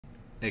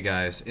Hey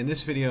guys, in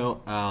this video,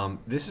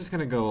 this is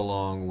going to go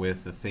along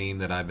with the theme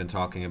that I've been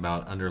talking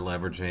about under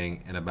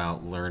leveraging and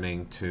about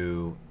learning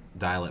to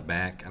dial it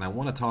back. And I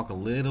want to talk a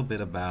little bit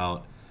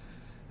about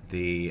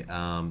the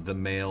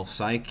male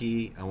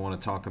psyche. I want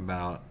to talk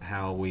about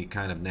how we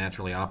kind of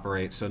naturally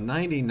operate. So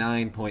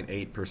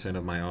 99.8%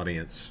 of my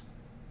audience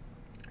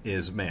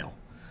is male.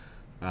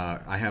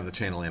 I have the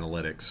channel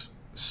analytics.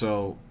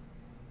 So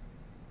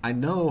I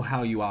know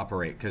how you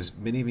operate because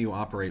many of you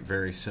operate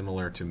very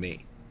similar to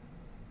me.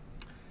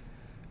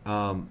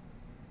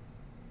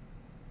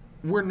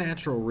 We're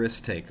natural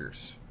risk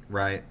takers,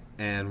 right?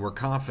 And we're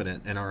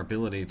confident in our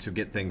ability to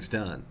get things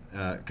done.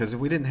 Because if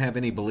we didn't have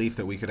any belief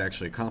that we could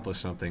actually accomplish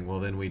something, well,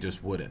 then we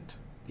just wouldn't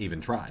even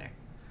try.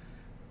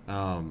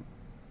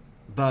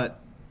 But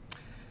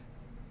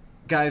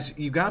guys,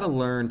 you got to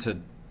learn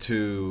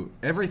to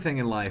everything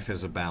in life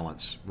is a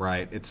balance,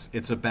 right?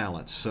 It's a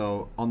balance.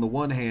 So on the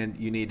one hand,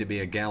 you need to be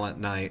a gallant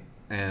knight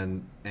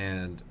and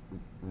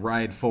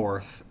ride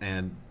forth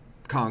and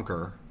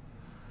conquer.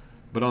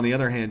 But on the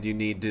other hand, you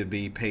need to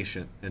be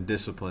patient and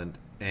disciplined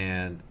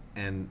and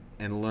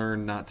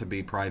learn not to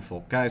be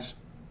prideful. Guys,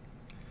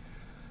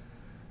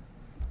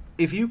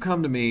 if you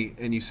come to me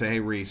and you say, hey,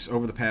 Reese,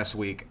 over the past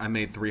week, I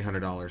made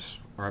 $300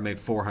 or I made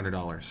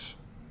 $400,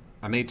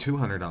 I made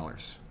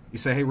 $200. You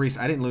say, hey, Reese,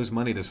 I didn't lose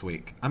money this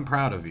week. I'm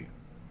proud of you.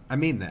 I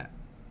mean that.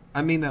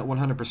 I mean that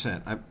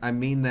 100%. I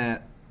mean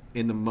that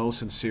in the most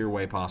sincere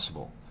way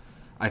possible.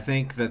 I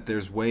think that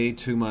there's way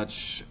too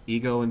much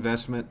ego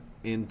investment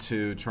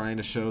into trying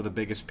to show the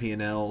biggest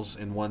P&Ls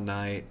in one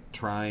night,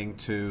 trying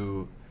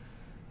to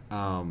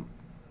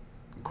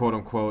quote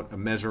unquote a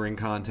measuring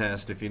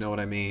contest, if you know what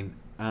I mean.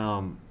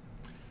 And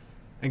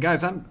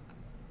guys, I'm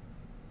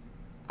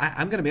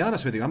going to be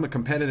honest with you. I'm a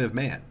competitive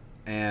man,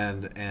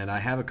 and I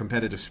have a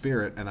competitive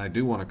spirit, and I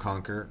do want to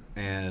conquer,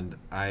 and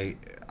I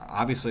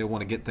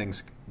want to get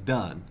things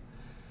done,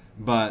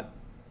 but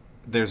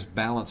there's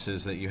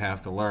balances that you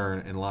have to learn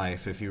in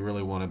life if you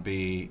really want to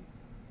be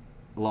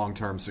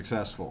long-term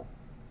successful.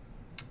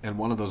 And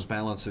one of those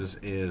balances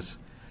is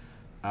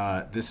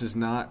this is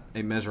not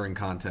a measuring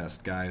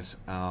contest, guys.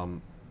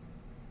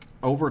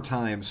 Over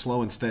time,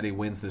 slow and steady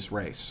wins this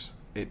race.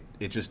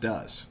 It just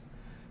does.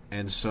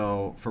 And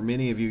so for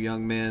many of you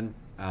young men,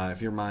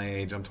 if you're my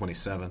age, I'm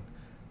 27.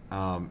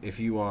 If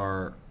you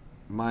are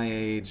my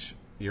age,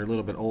 you're a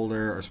little bit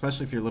older, or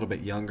especially if you're a little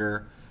bit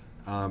younger,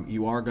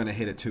 you are going to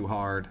hit it too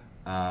hard.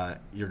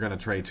 You're going to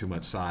trade too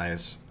much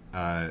size.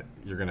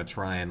 You're going to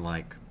try and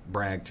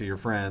brag to your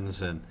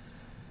friends and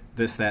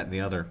this, that, and the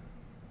other.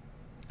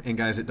 And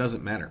guys, it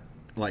doesn't matter.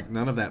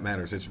 None of that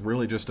matters. It's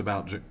really just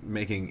about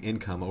making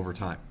income over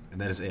time,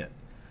 and that is it.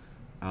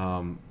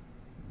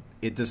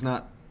 It does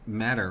not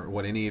matter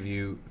what any of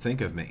you think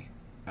of me.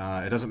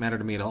 It doesn't matter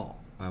to me at all.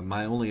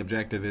 My only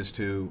objective is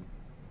to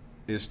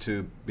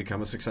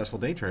become a successful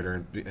day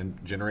trader and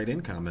generate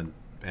income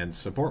and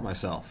support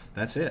myself.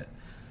 That's it.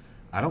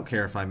 I don't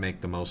care if I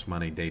make the most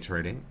money day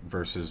trading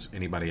versus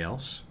anybody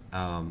else.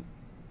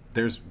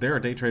 There are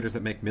day traders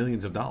that make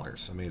millions of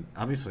dollars. I mean,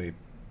 obviously,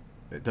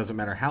 it doesn't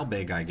matter how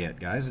big I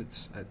get, guys.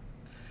 It's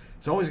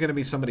always going to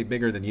be somebody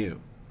bigger than you.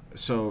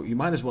 So you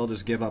might as well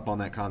just give up on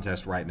that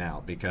contest right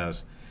now,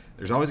 because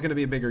there's always going to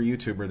be a bigger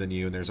YouTuber than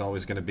you, and there's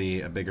always going to be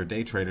a bigger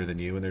day trader than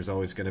you, and there's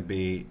always going to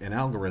be an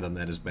algorithm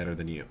that is better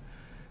than you.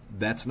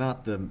 That's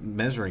not the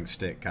measuring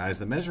stick, guys.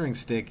 The measuring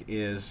stick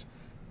is,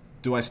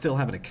 do I still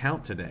have an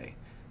account today?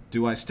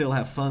 Do I still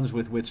have funds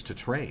with which to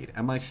trade?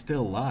 Am I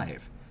still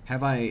live?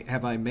 Have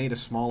I made a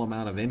small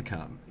amount of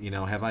income?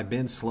 Have I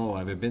been slow?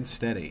 Have I been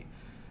steady?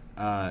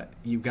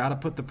 You've got to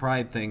put the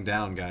pride thing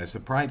down, guys. The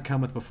pride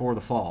cometh before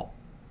the fall.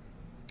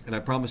 And I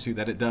promise you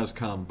that it does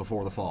come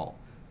before the fall.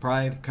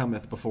 Pride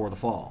cometh before the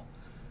fall.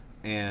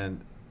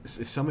 And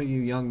if some of you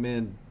young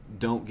men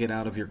don't get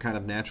out of your kind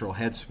of natural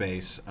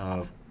headspace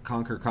of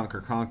conquer,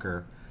 conquer,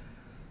 conquer,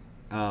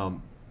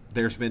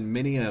 there's been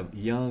many a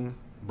young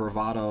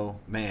bravado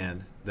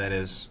man that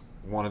is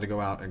wanted to go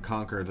out and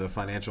conquer the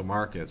financial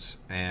markets,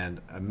 and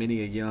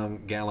many a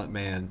young gallant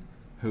man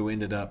who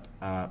ended up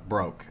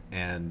broke.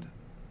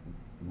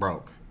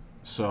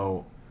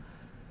 So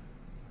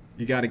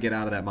you got to get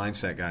out of that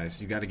mindset,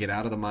 guys. You got to get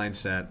out of the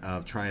mindset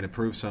of trying to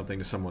prove something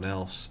to someone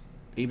else,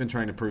 even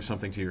trying to prove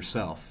something to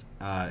yourself.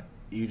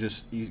 You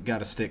got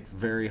to stick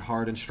very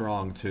hard and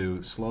strong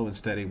to slow and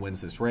steady wins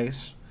this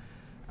race.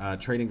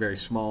 Trading very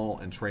small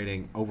and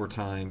trading over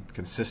time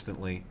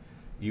consistently,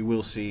 you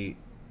will see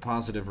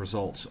positive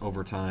results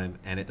over time.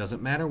 And it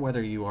doesn't matter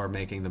whether you are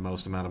making the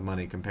most amount of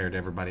money compared to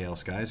everybody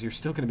else, guys. You're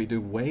still going to be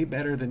doing way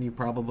better than you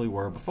probably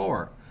were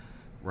before,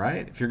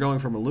 right? If you're going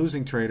from a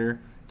losing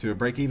trader to a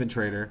break-even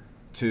trader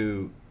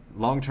to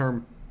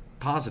long-term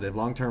positive,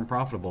 long-term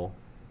profitable,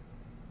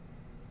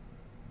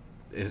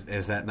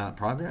 is that not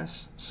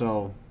progress?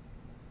 So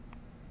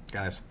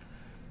guys,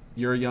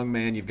 you're a young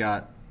man. You've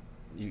got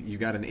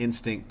an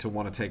instinct to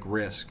want to take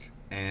risk,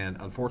 and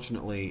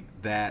unfortunately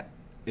that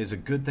is a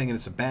good thing and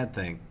it's a bad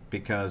thing,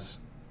 because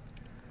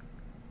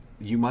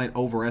you might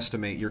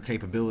overestimate your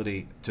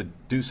capability to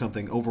do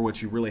something over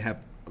which you really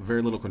have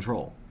very little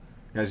control.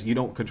 Guys, you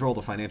don't control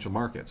the financial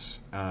markets.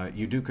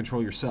 You do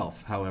control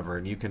yourself, however,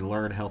 and you can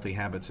learn healthy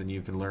habits, and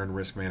you can learn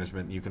risk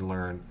management, and you can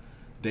learn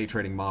day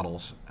trading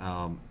models,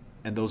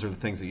 and those are the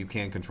things that you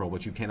can control,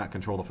 but you cannot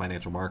control the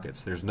financial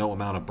markets. There's no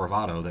amount of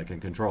bravado that can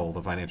control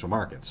the financial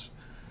markets.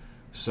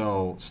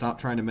 So stop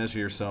trying to measure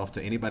yourself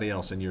to anybody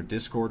else in your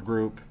Discord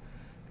group,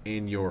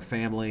 in your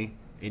family,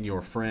 in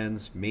your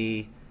friends,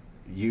 me,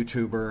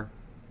 YouTuber.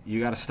 You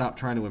got to stop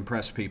trying to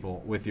impress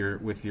people with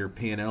your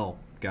P&L,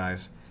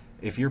 guys.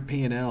 If your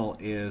P&L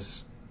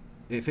is,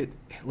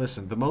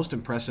 listen, the most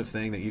impressive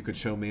thing that you could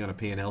show me on a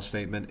P&L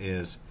statement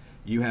is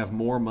you have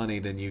more money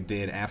than you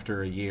did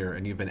after a year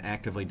and you've been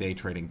actively day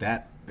trading.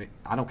 That,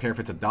 I don't care if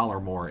it's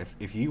 $1 more.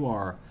 If you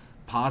are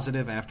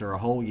positive after a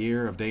whole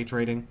year of day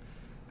trading,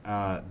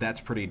 that's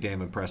pretty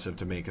damn impressive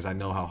to me, because I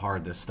know how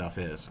hard this stuff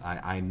is.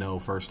 I know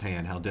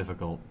firsthand how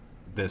difficult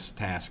this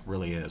task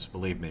really is,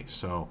 believe me.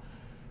 So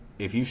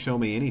if you show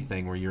me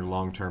anything where you're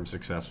long-term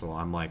successful,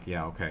 I'm like,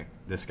 yeah, okay,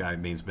 this guy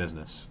means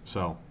business.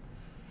 So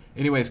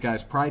anyways,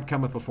 guys, pride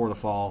cometh before the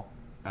fall.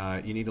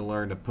 You need to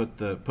learn to put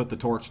the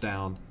torch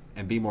down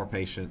and be more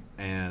patient,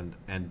 and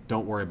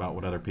don't worry about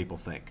what other people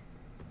think.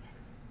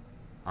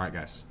 All right,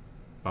 guys.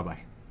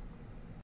 Bye-bye.